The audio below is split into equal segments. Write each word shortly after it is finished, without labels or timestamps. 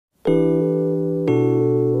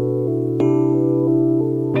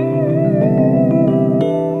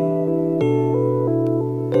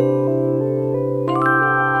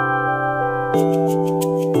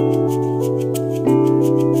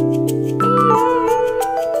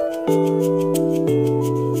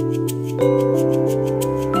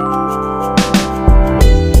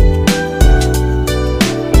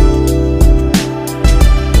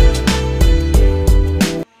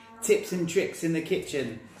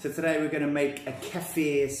kitchen. So today we're going to make a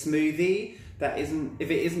kefir smoothie that if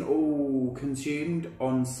it isn't all consumed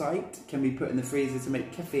on site, can be put in the freezer to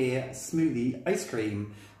make kefir smoothie ice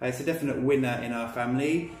cream. It's a definite winner in our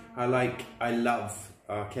family. I love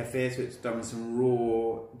our kefir, so it's done with some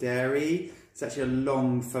raw dairy. It's actually a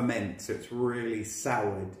long ferment, so it's really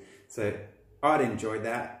soured. So I'd enjoy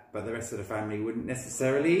that, but the rest of the family wouldn't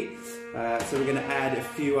necessarily. So we're going to add a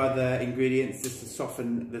few other ingredients just to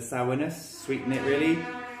soften the sourness, sweeten it really.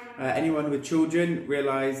 Anyone with children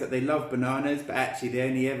realise that they love bananas, but actually they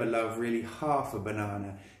only ever love really half a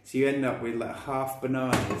banana. So you end up with like half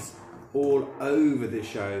bananas all over the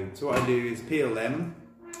show. So what I do is peel them,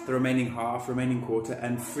 the remaining half, remaining quarter,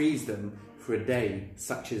 and freeze them for a day,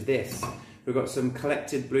 such as this. We've got some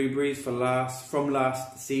collected blueberries from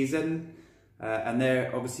last season, and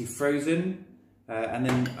they're obviously frozen. And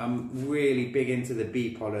then I'm really big into the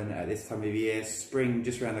bee pollen at this time of year. Spring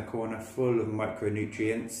just around the corner, full of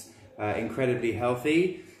micronutrients, incredibly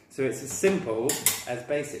healthy. So it's as simple as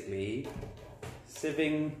basically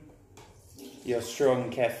sieving your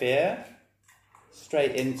strong kefir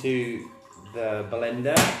straight into the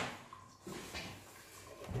blender.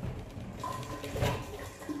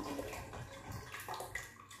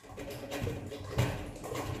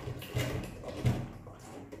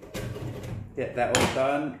 Get that all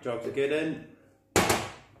done, job's a good one.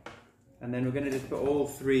 And then we're going to just put all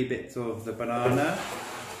 3 bits of the banana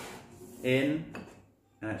in.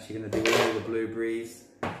 I'm actually going to do all the blueberries,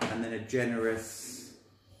 and then a generous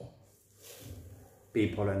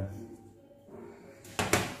bee pollen.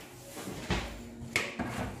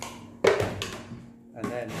 And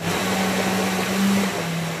then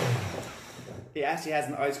it actually has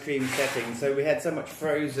an ice cream setting, so we had so much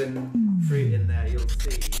frozen fruit in there, you'll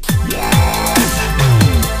see.